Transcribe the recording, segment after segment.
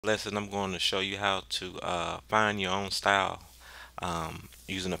Lesson I'm going to show you how to find your own style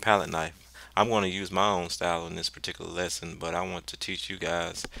using a palette knife. I'm going to use my own style in this particular lesson, but I want to teach you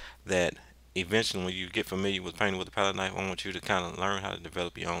guys that eventually when you get familiar with painting with a palette knife, I want you to kind of learn how to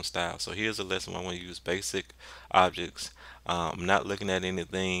develop your own style. So here's a lesson where I want to use basic objects. I'm not looking at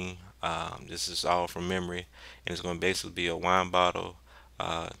anything. This is all from memory, and it's going to basically be a wine bottle,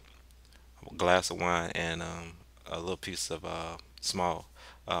 uh, a glass of wine, and a little piece of small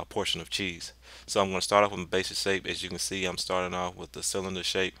portion of cheese. So I'm going to start off with a basic shape. As you can see, I'm starting off with the cylinder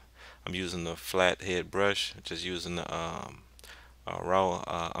shape. I'm using the flat head brush, just using the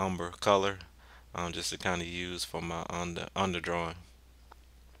raw umber color, just to kind of use for my underdrawing.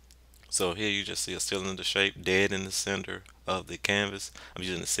 So here you just see a cylinder shape dead in the center of the canvas. I'm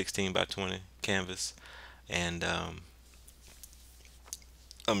using a 16 by 20 canvas, and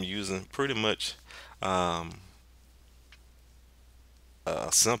I'm using pretty much um,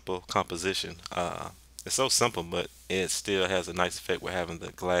 a simple composition. It's so simple, but it still has a nice effect with having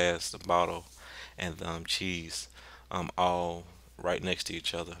the glass, the bottle, and the cheese all right next to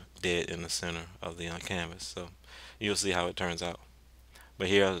each other, dead in the center of the canvas. So you'll see how it turns out. But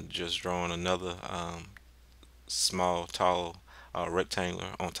here I'm just drawing another small, tall rectangular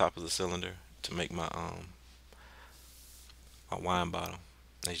on top of the cylinder to make my wine bottle.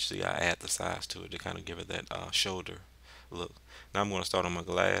 As you see, I add the size to it to kind of give it that shoulder look. Now I'm going to start on my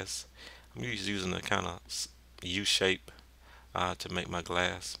glass. I'm just using a kind of U shape to make my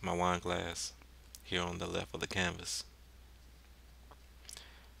glass, my wine glass, here on the left of the canvas.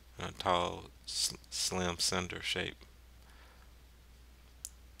 A tall, slim cylinder shape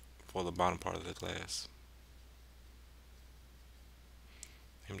for the bottom part of the glass.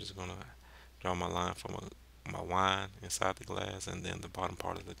 I'm just going to draw my line for my wine inside the glass and then the bottom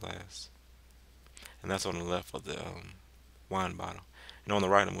part of the glass. And that's on the left of the wine bottle. And on the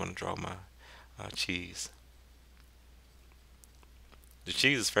right, I'm going to draw my cheese. The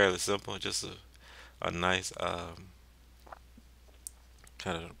cheese is fairly simple, just a nice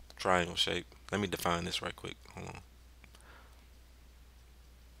kind of triangle shape. Let me define this right quick. Hold on.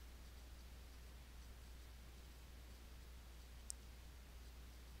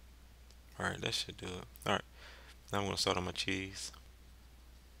 Alright, that should do it. Alright, now I'm going to start on my cheese.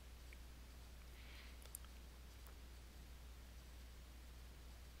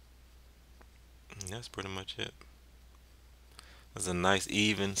 And that's pretty much it. There's a nice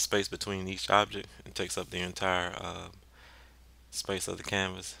even space between each object. It takes up the entire space of the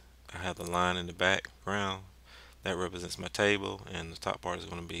canvas. I have the line in the background that represents my table, and the top part is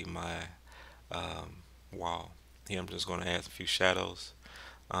going to be my wall. Here I'm just going to add a few shadows.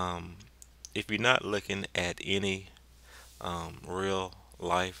 Um, if you're not looking at any real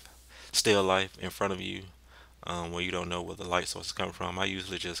life, still life in front of you, where you don't know where the light source is coming from, I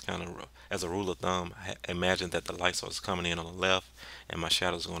usually just kind of, as a rule of thumb, imagine that the light source is coming in on the left and my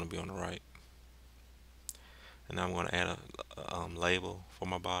shadow is going to be on the right. And now I'm going to add a label for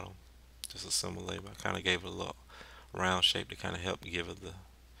my bottle, just a simple label. I kind of gave it a little round shape to kind of help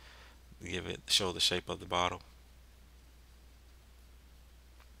show the shape of the bottle.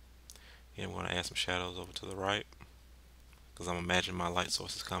 Here I'm going to add some shadows over to the right because I'm imagining my light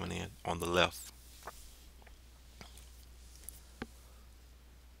source is coming in on the left.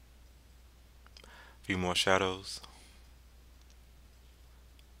 A few more shadows.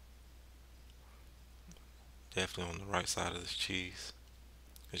 Definitely on the right side of this cheese,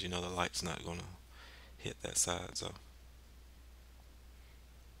 because you know the light's not going to hit that side. So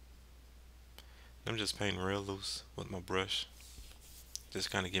I'm just painting real loose with my brush,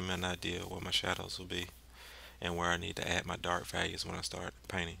 just kind of give me an idea of where my shadows will be and where I need to add my dark values when I start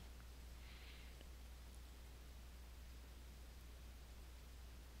painting.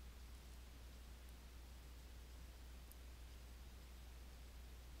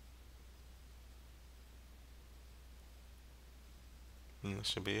 And that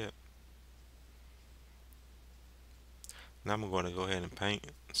should be it. Now I'm going to go ahead and paint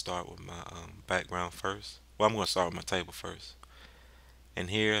and start with my background first. Well, I'm going to start with my table first.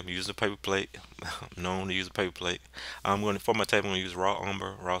 And here I'm using a paper plate. I'm known to use a paper plate. For my table, I'm going to use raw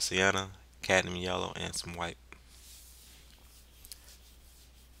umber, raw sienna, cadmium yellow, and some white.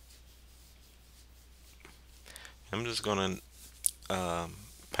 I'm just going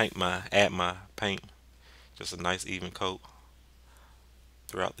to add my paint, just a nice even coat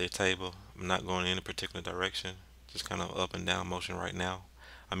throughout the table. I'm not going in any particular direction, just kind of up and down motion right now.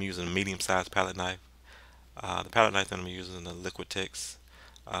 I'm using a medium-sized palette knife. The palette knife that I'm using is the Liquitex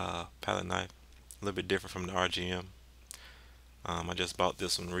palette knife, a little bit different from the RGM. I just bought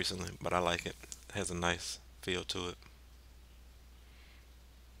this one recently, but I like it. It has a nice feel to it.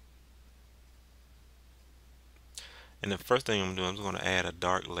 And the first thing I'm doing, I'm going to add a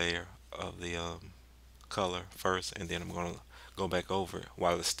dark layer of the color first, and then I'm going to go back over it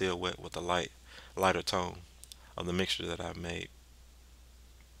while it's still wet with the lighter tone of the mixture that I've made.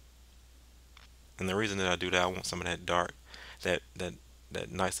 And the reason that I do that, I want some of that dark, that that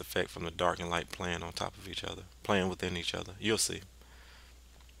that nice effect from the dark and light playing on top of each other, playing within each other. You'll see.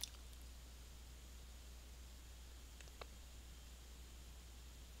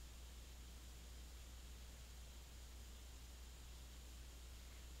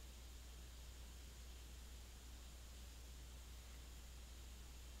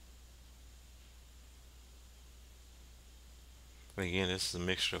 And again, this is a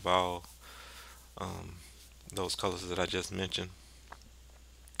mixture of all um, those colors that I just mentioned.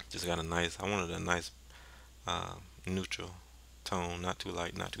 Just got a nice, I wanted a nice uh, neutral tone, not too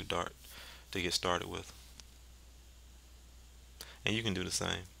light, not too dark to get started with. And you can do the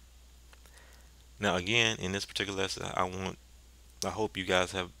same. Now again, in this particular lesson, I hope you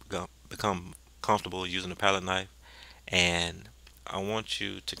guys have become comfortable using the palette knife, and I want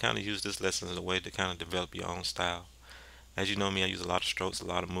you to kind of use this lesson as a way to kind of develop your own style. As you know me, I use a lot of strokes, a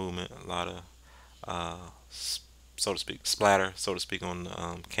lot of movement, a lot of so to speak, splatter, so to speak, on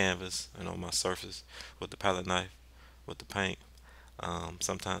the canvas and on my surface with the palette knife, with the paint.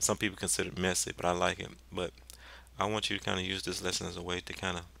 Sometimes some people consider it messy, but I like it. But I want you to kind of use this lesson as a way to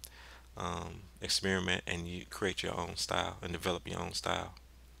kind of experiment and you create your own style and develop your own style.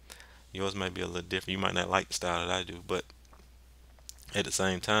 Yours might be a little different. You might not like the style that I do, but at the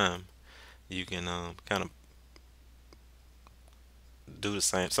same time, you can kind of do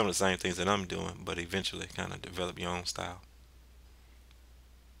some of the same things that I'm doing, but eventually kind of develop your own style.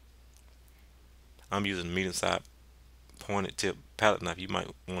 I'm using a medium side pointed tip palette knife. You might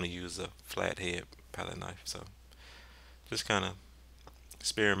want to use a flat head palette knife. So just kind of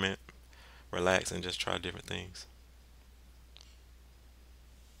experiment, relax, and just try different things.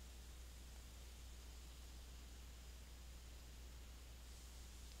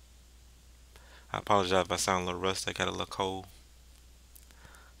 I apologize if I sound a little rusty. I got a little cold.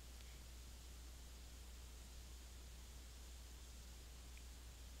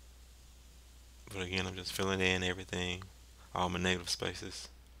 But again, I'm just filling in everything, all my negative spaces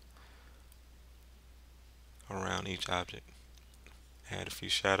around each object. Add a few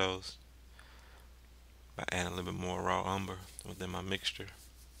shadows by adding a little bit more raw umber within my mixture.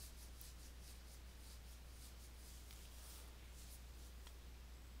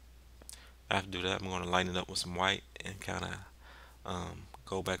 After do that, I'm going to lighten it up with some white and kind of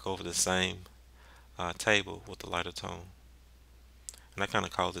go back over the same table with the lighter tone. And I kind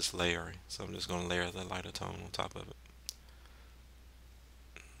of call this layering. So I'm just going to layer the lighter tone on top of it.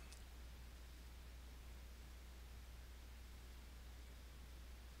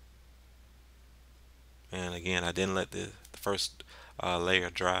 And again, I didn't let the first layer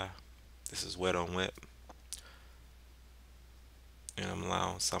dry. This is wet on wet. And I'm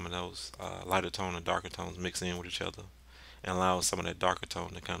allowing some of those lighter tone and darker tones mix in with each other and allowing some of that darker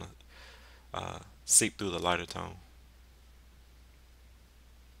tone to kind of seep through the lighter tone.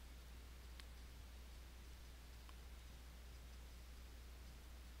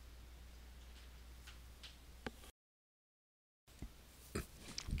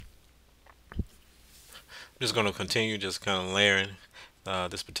 I'm just going to continue just kind of layering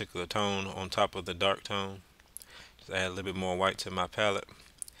this particular tone on top of the dark tone. Just add a little bit more white to my palette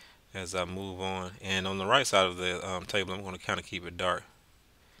as I move on. And on the right side of the table, I'm going to kind of keep it dark.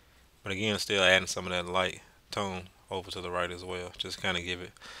 But again, still adding some of that light tone over to the right as well. Just kind of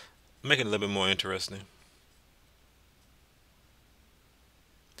make it a little bit more interesting.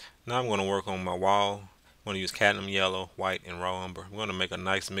 Now I'm going to work on my wall. I'm going to use cadmium yellow, white, and raw umber. I'm going to make a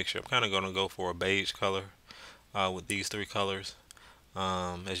nice mixture. I'm kind of going to go for a beige color with these three colors.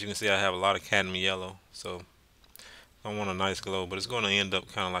 As you can see, I have a lot of cadmium yellow, so I want a nice glow, but it's going to end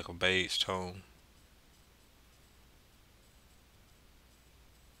up kind of like a beige tone.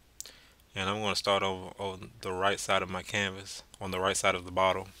 And I'm going to start over on the right side of my canvas, on the right side of the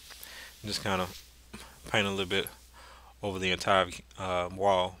bottle. Just kind of paint a little bit over the entire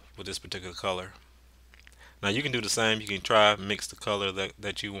wall with this particular color. Now you can do the same. You can try mix the color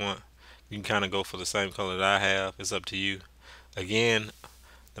that you want. You can kind of go for the same color that I have. It's up to you. Again,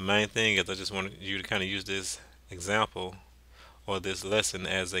 the main thing is I just want you to kind of use this example or this lesson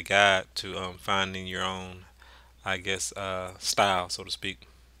as a guide to finding your own, I guess, style, so to speak.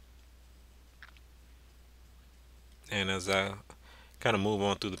 And as I kind of move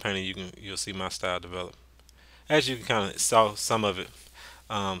on through the painting, you'll see my style develop. As you can kind of saw some of it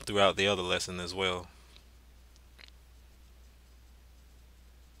throughout the other lesson as well.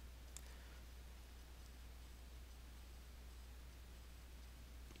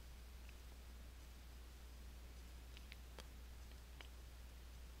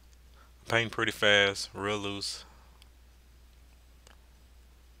 paint pretty fast, real loose.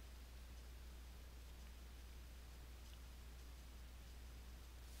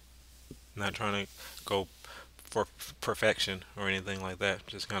 Not trying to go for perfection or anything like that.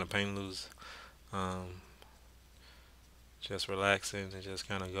 Just kind of paint loose. Um, just relaxing and just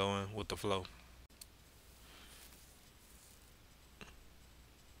kind of going with the flow.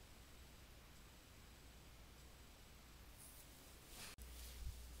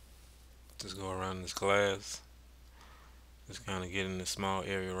 Just go around this glass. Just kind of get in this small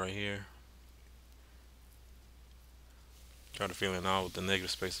area right here. Try to fill in all with the negative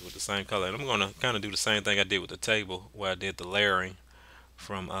spaces with the same color. And I'm going to kind of do the same thing I did with the table where I did the layering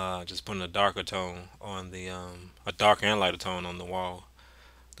from just putting a darker tone on the, a darker and lighter tone on the wall,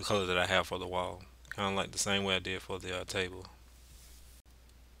 the color that I have for the wall. Kind of like the same way I did for the table.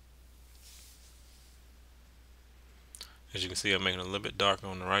 As you can see, I'm making it a little bit darker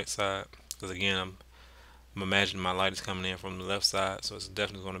on the right side because again, I'm imagining my light is coming in from the left side, so it's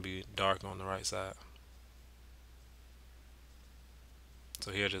definitely going to be dark on the right side. So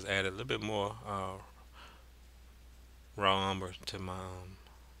here, just add a little bit more raw umber to my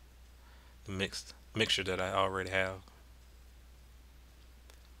the mixed mixture that I already have.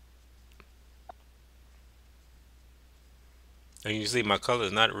 And you see my color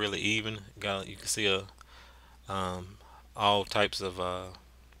is not really even. You can see um, all types of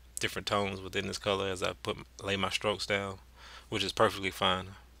different tones within this color as I lay my strokes down, which is perfectly fine.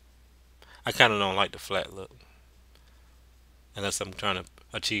 I kind of don't like the flat look unless I'm trying to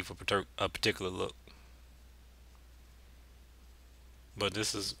achieve a particular look. But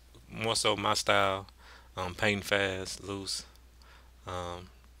this is more so my style, painting fast, loose, um,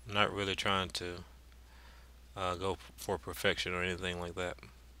 not really trying to go for perfection or anything like that.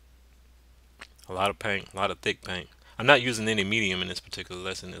 A lot of paint, a lot of thick paint. I'm not using any medium in this particular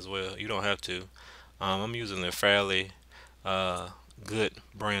lesson as well. You don't have to. I'm using a fairly uh, good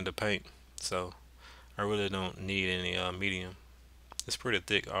brand of paint, so I really don't need any medium. It's pretty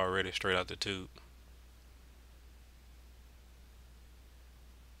thick already, straight out the tube.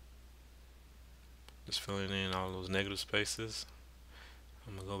 Just filling in all those negative spaces.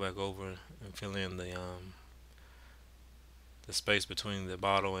 I'm gonna go back over and fill in the space between the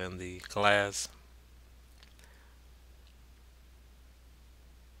bottle and the glass.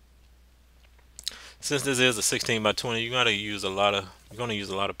 Since this is a 16 by 20, you're gonna use a lot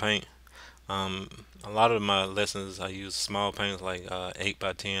of paint. Um, a lot of my lessons I use small paints like 8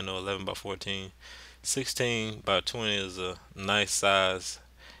 by 10 or 11 by 14. 16 by 20 is a nice size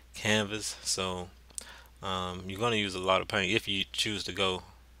canvas, so you're gonna use a lot of paint if you choose to go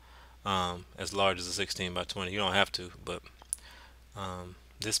as large as a 16 by 20. You don't have to, but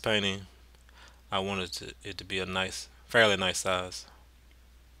this painting I wanted it to be a nice, fairly nice size.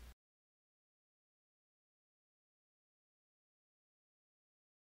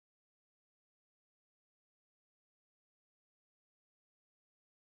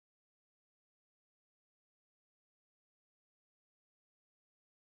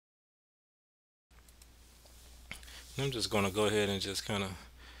 I'm just gonna go ahead and just kind of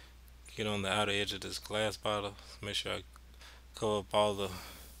get on the outer edge of this glass bottle. Make sure I cover up all the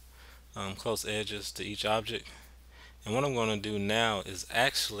close edges to each object. And what I'm going to do now is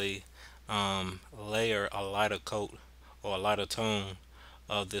actually layer a lighter coat or a lighter tone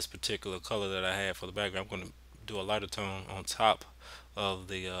of this particular color that I have for the background. I'm going to do a lighter tone on top of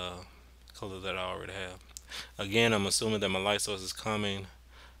the color that I already have. Again, I'm assuming that my light source is coming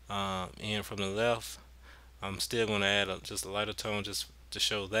in from the left. I'm still going to add just a lighter tone just to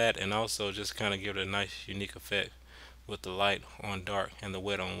show that, and also just kind of give it a nice unique effect with the light on dark and the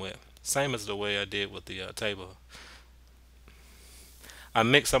wet on wet. Same as the way I did with the table. I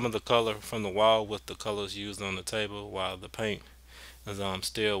mix some of the color from the wall with the colors used on the table while the paint is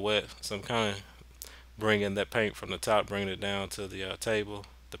still wet. So I'm kind of bringing that paint from the top, bringing it down to the table,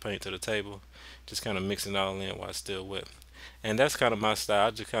 the paint to the table, just kind of mixing it all in while it's still wet. And that's kind of my style.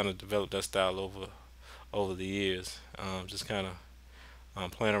 I just kind of developed that style over the years. Just kind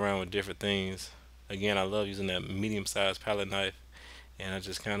of playing around with different things. Again, I love using that medium-sized palette knife, and I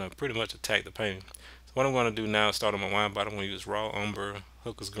just kind of pretty much attack the painting. So what I'm going to do now is start on my wine bottle. I'm going to use raw umber,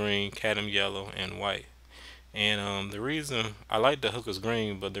 hooker's green, cadmium yellow, and white. And the reason I like the hooker's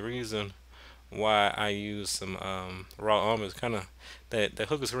green, but the reason why I use some raw umber is kind of that the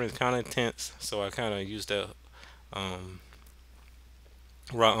hooker's green is kind of intense, so I kind of use that um,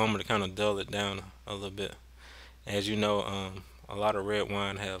 raw umber to kind of dull it down a little bit. As you know, a lot of red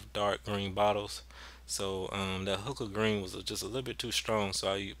wine have dark green bottles, so that hooker green was just a little bit too strong. So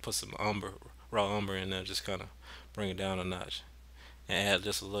I put some umber, raw umber in there, just kind of bring it down a notch. and add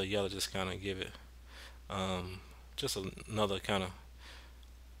just a little yellow, just kind of give it um, just another kind of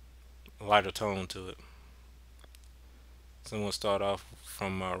lighter tone to it. So I'm going to start off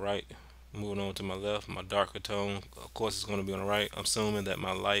from my right, moving on to my left. My darker tone, of course, is going to be on the right. I'm assuming that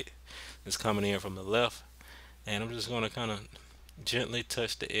my light is coming in from the left, and I'm just going to kind of gently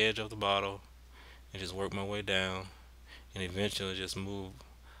touch the edge of the bottle and just work my way down, and eventually just move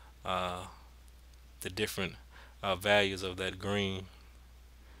uh, the different values of that green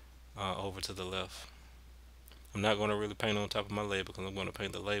over to the left. I'm not going to really paint on top of my label because I'm going to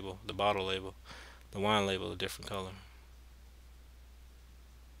paint the label, the bottle label, the wine label a different color.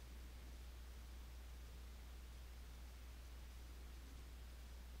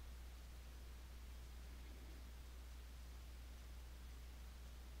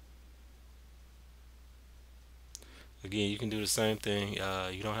 Again, you can do the same thing.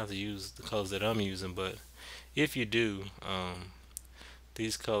 You don't have to use the colors that I'm using, but if you do,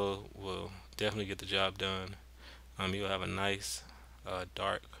 these colors will definitely get the job done. You'll have a nice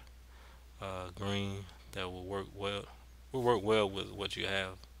dark green that will work well with what you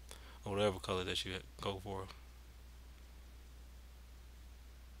have or whatever color that you go for.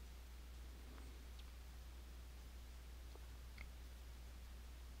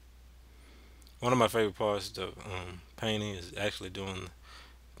 One of my favorite parts of painting is actually doing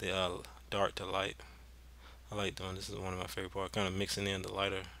the dark to light. I like doing this. Is one of my favorite parts. Kind of mixing in the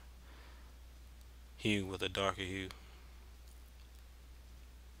lighter hue with a darker hue.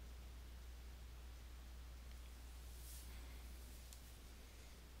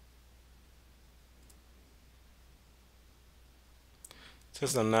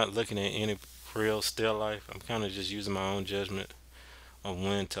 Since I'm not looking at any real still life, I'm kind of just using my own judgment on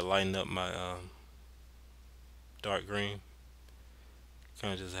when to lighten up my dark green.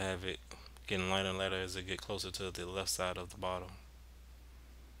 Kind of just have it getting lighter and lighter as it get closer to the left side of the bottle.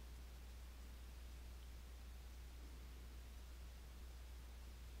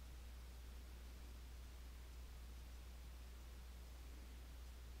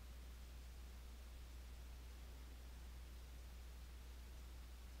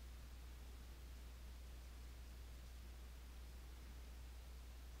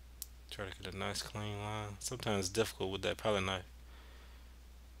 Try to get a nice clean line. Sometimes it's difficult with that palette knife.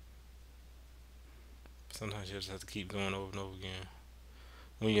 Sometimes you just have to keep going over and over again.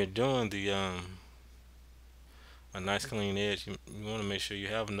 When you're doing the a nice clean edge, you want to make sure you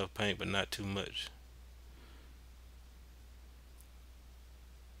have enough paint, but not too much.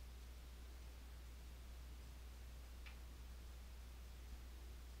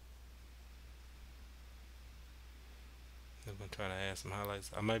 I'm gonna try to add some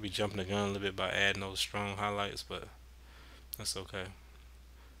highlights. I might be jumping the gun a little bit by adding those strong highlights, but that's okay.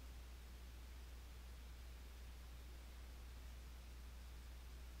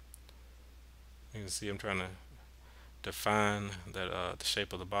 You can see I'm trying to define that the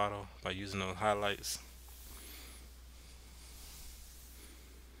shape of the bottle by using those highlights.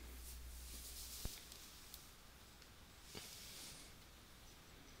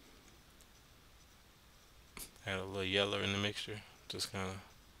 Add a little yellow in the mixture, just kind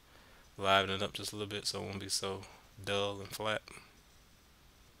of liven it up just a little bit so it won't be so dull and flat.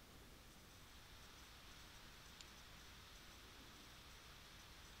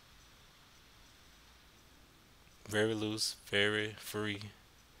 Very loose, very free.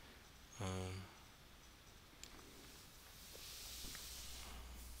 Um,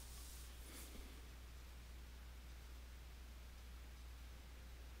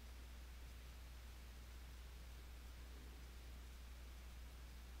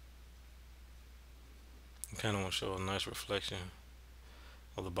 I kind of want to show a nice reflection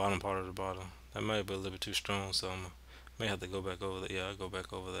of the bottom part of the bottle. That might be a little bit too strong, so I may have to go back over that. Yeah, I'll go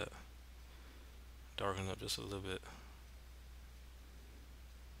back over that. Darken up just a little bit.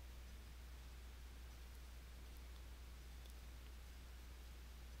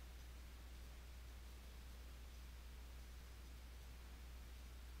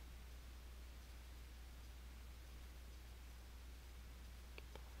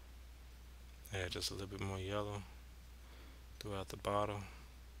 Add just a little bit more yellow throughout the bottle.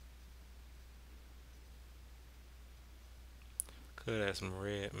 Could add some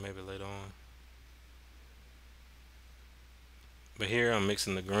red maybe later on. But here I'm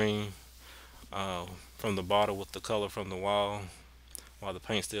mixing the green uh, from the bottle with the color from the wall while the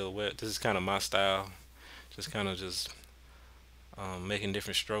paint's still wet. This is kind of my style. Just kind of just making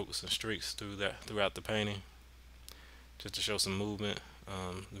different strokes and streaks throughout the painting, just to show some movement.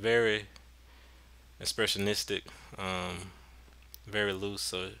 Very expressionistic, very loose.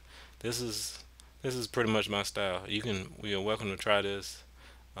 So this is This is pretty much my style. We are welcome to try this.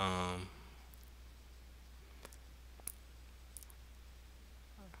 Um,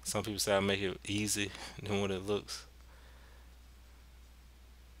 some people say I make it easy than what it looks.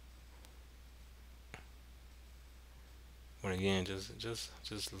 But again,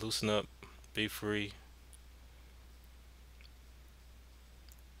 just loosen up, be free.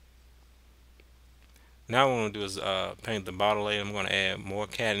 Now what I'm gonna do is paint the bottle layer. I'm gonna add more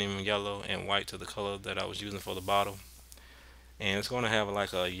cadmium yellow and white to the color that I was using for the bottle, and it's gonna have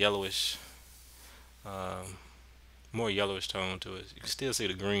like a yellowish, um, more yellowish tone to it. You can still see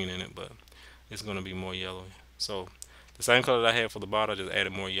the green in it, but it's gonna be more yellow. So the same color that I had for the bottle, I just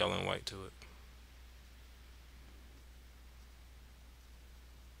added more yellow and white to it.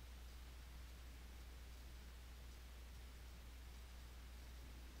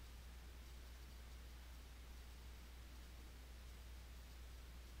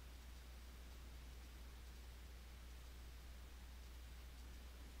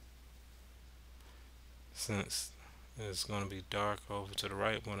 Since it's gonna be dark over to the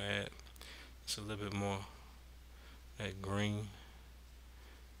right, I'm gonna add just a little bit more that green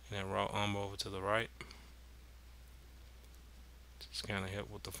and that raw umber over to the right. Just kind of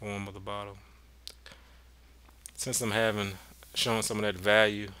help with the form of the bottle. Since I'm having showing some of that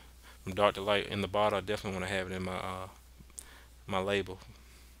value from dark to light in the bottle, I definitely want to have it in my label.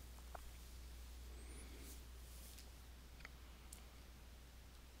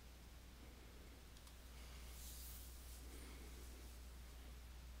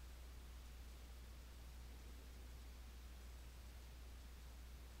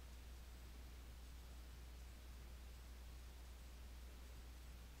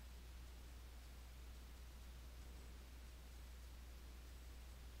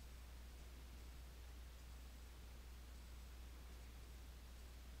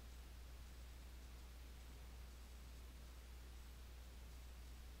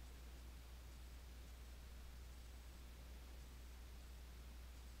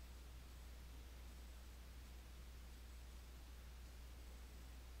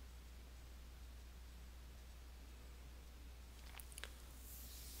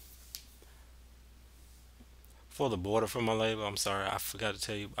 For the border for my label, I'm sorry, I forgot to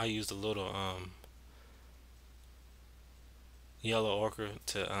tell you, I used a little yellow ochre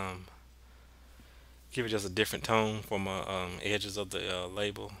to give it just a different tone for my edges of the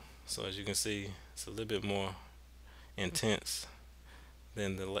label. So as you can see, it's a little bit more intense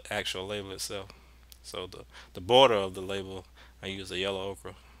than the actual label itself. So the border of the label, I use a yellow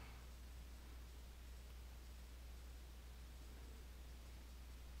ochre.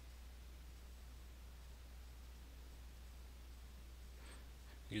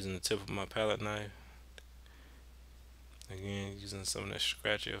 Using the tip of my palette knife. Again, using some of that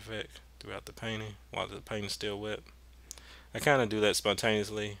scratchy effect throughout the painting while the paint is still wet. I kind of do that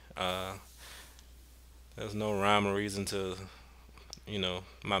spontaneously. There's no rhyme or reason to,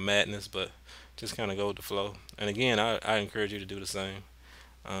 my madness, but just kind of go with the flow. And again, I encourage you to do the same.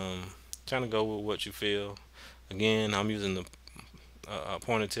 Trying to go with what you feel. Again, I'm using the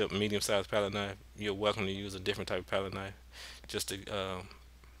pointed tip medium sized palette knife. You're welcome to use a different type of palette knife just to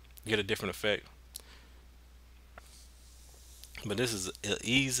get a different effect. But this is an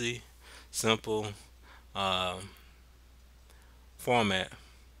easy, simple um, format.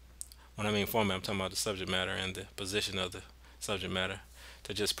 When I mean format, I'm talking about the subject matter and the position of the subject matter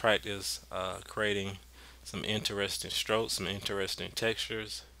to just practice creating some interesting strokes, some interesting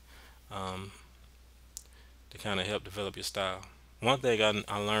textures um, to kind of help develop your style. One thing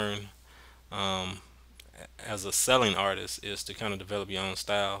I learned um, as a selling artist is to kind of develop your own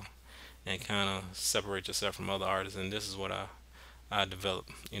style and kind of separate yourself from other artists. And this is what I developed,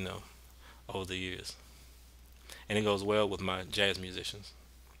 over the years. And it goes well with my jazz musicians.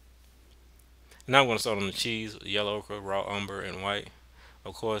 Now I'm going to start on the cheese, yellow ochre, raw umber, and white.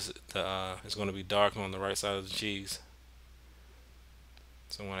 Of course, it's going to be dark on the right side of the cheese.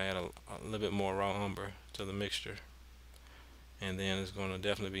 So I'm going to add a little bit more raw umber to the mixture. And then it's going to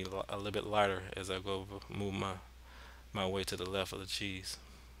definitely be a little bit lighter as I go move my way to the left of the cheese.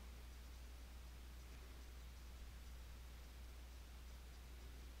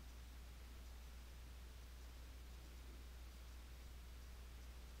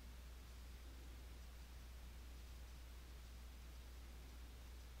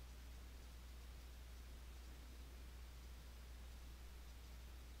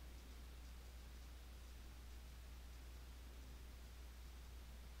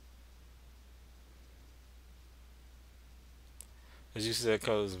 As you see, that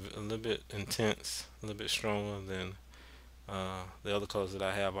color is a little bit intense, a little bit stronger than the other colors that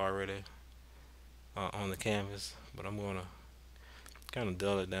I have already. on the canvas, but I'm going to kind of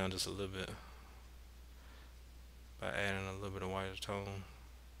dull it down just a little bit by adding a little bit of whiter tone.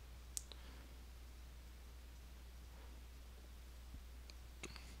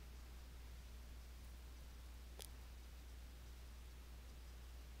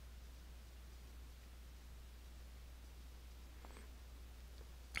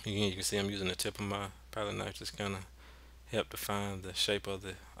 Again, you can see I'm using the tip of my palette knife just kind of help define the shape of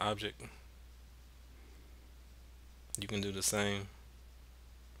the object. You can do the same.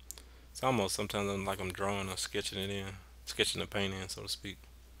 It's almost sometimes like I'm drawing or sketching it in, sketching the paint in, so to speak.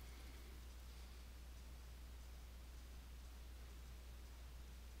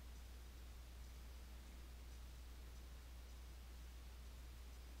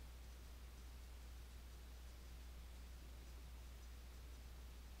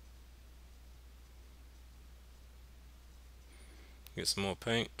 Get some more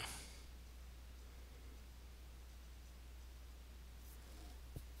paint.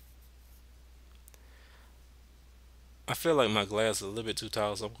 I feel like my glass is a little bit too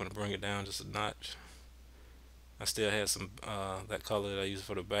tall, so I'm going to bring it down just a notch. I still had some that color that I used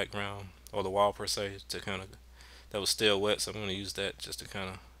for the background or the wall per se to kind of that was still wet, so I'm going to use that just to kind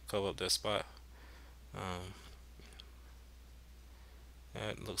of cover up that spot. Um,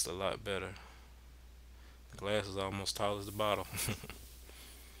 that looks a lot better. The glass is almost tall as the bottle.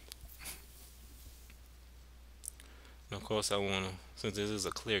 And of course, I want to, since this is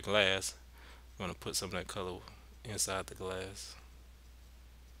a clear glass, I'm going to put some of that color inside the glass.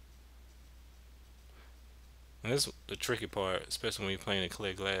 And this is the tricky part, especially when you're playing in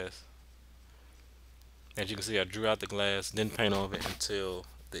clear glass. As you can see, I drew out the glass, didn't paint over it until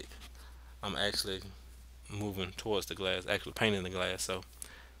I'm actually moving towards the glass, actually painting the glass. So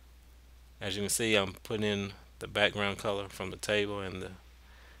as you can see, I'm putting in the background color from the table and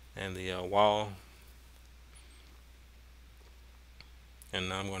the wall, and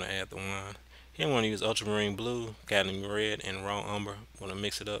now I'm going to add the wine. Here I'm going to use ultramarine blue, cadmium red, and raw umber. I'm going to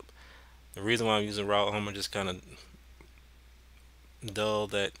mix it up. The reason why I'm using raw umber just kind of dull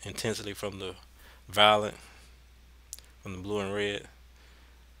that intensity from the violet, from the blue and red,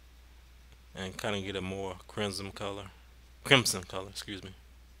 and kind of get a more crimson color, excuse me.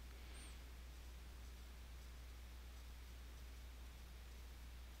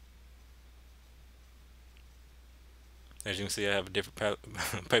 As you can see, I have a different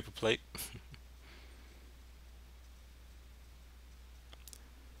paper plate.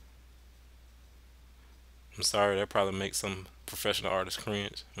 I'm sorry, that probably makes some professional artists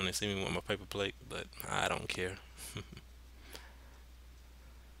cringe when they see me with my paper plate, but I don't care.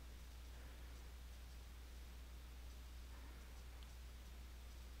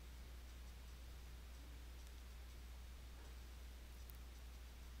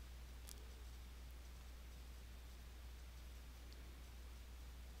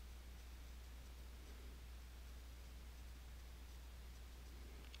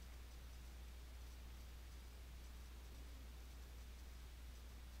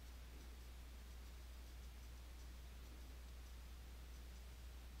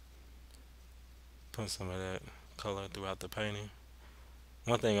 Put some of that color throughout the painting.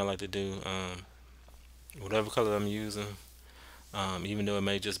 One thing I like to do, whatever color I'm using, even though it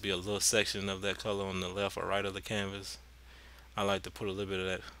may just be a little section of that color on the left or right of the canvas, I like to put a little bit of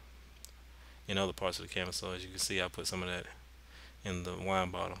that in other parts of the canvas. So as you can see, I put some of that in the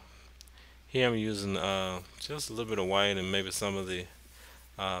wine bottle. Here I'm using just a little bit of white and maybe some of the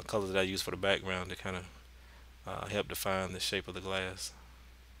colors that I use for the background to kind of help define the shape of the glass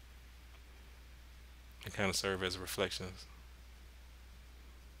and kind of serve as reflections.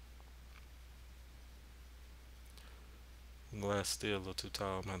 The glass still a little too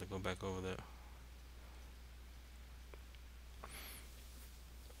tall. I'm gonna have to go back over that.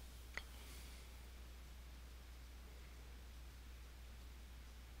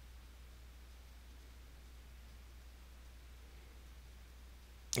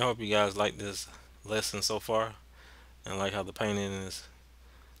 I hope you guys like this lesson so far and like how the painting is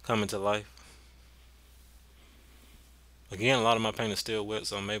coming to life. Again, a lot of my paint is still wet,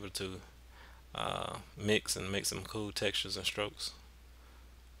 so I'm able to mix and make some cool textures and strokes.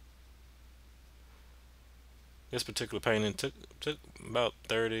 This particular painting took about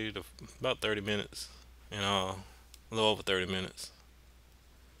 30 minutes, you know, a little over 30 minutes.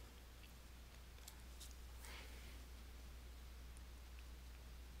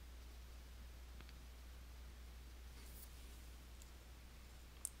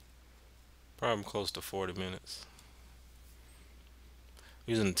 Probably close to 40 minutes.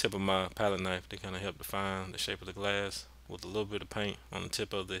 Using the tip of my palette knife to kind of help define the shape of the glass with a little bit of paint on the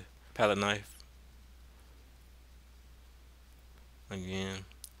tip of the palette knife. Again,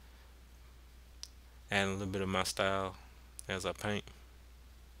 adding a little bit of my style as I paint.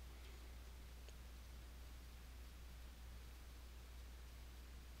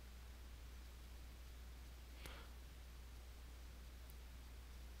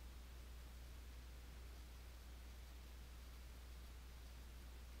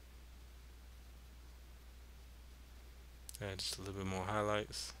 Add just a little bit more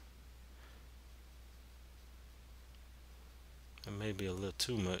highlights. It may be a little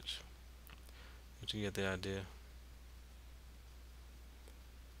too much, but you get the idea.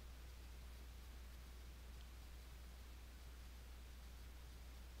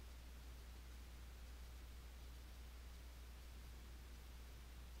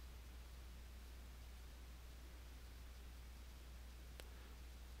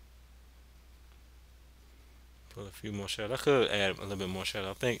 Put a few more shadows. I could add a little bit more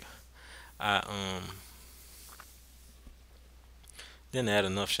shadow. I think I didn't add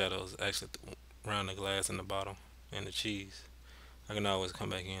enough shadows actually around the glass and the bottom and the cheese. I can always come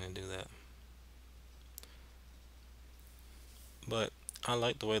back in and do that. But I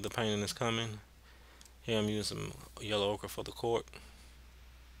like the way the painting is coming. Here I'm using some yellow ochre for the court.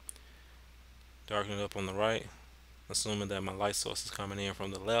 Darken it up on the right, assuming that my light source is coming in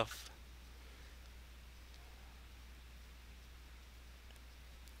from the left.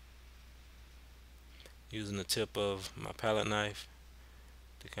 Using the tip of my palette knife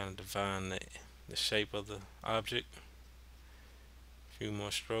to kind of define the shape of the object. A few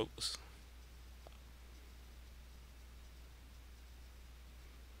more strokes.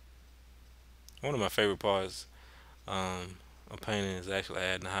 One of my favorite parts of painting is actually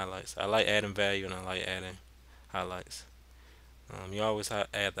adding the highlights. I like adding value and I like adding highlights. You always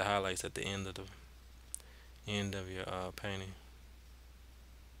add the highlights at the end of your painting.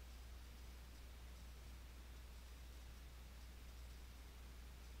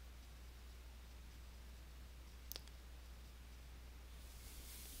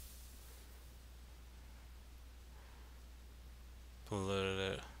 Put a little of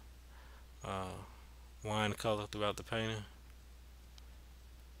that wine color throughout the painting.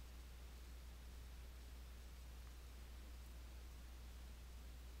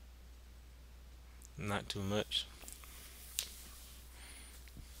 Not too much.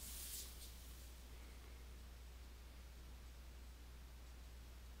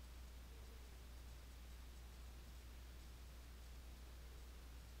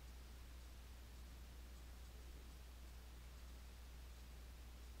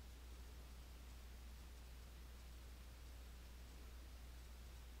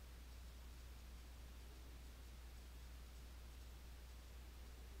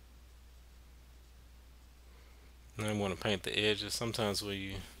 And I want to paint the edges. Sometimes when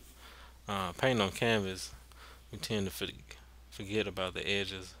you paint on canvas, we tend to forget about the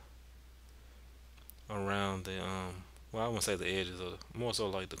edges around the well, I wouldn't say the edges, or more so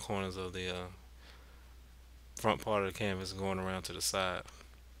like the corners of the front part of the canvas going around to the side.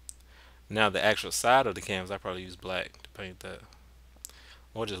 Now the actual side of the canvas, I probably use black to paint that,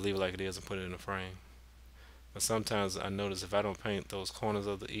 or just leave it like it is and put it in a frame. But sometimes I notice if I don't paint those corners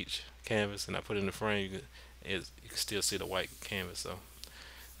of each canvas and I put it in the frame, you can still see the white canvas. So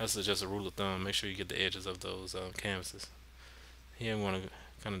that's just a rule of thumb. Make sure you get the edges of those canvases. Here I want to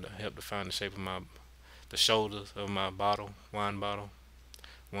kind of help define the shape of the shoulders of my bottle, wine bottle.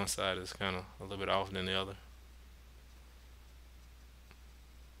 One side is kind of a little bit off than the other.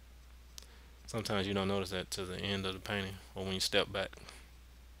 Sometimes you don't notice that to the end of the painting or when you step back.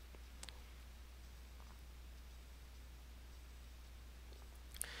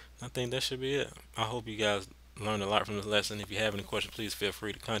 I think that should be it. I hope you guys learned a lot from this lesson. If you have any questions, please feel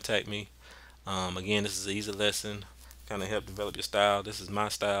free to contact me. Again, this is an easy lesson, kind of help develop your style. This is my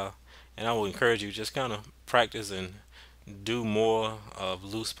style, and I will encourage you just kind of practice and do more of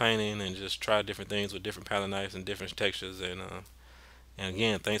loose painting and just try different things with different palette knives and different textures. And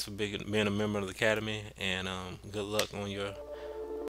again, thanks for being a member of the academy, and good luck on your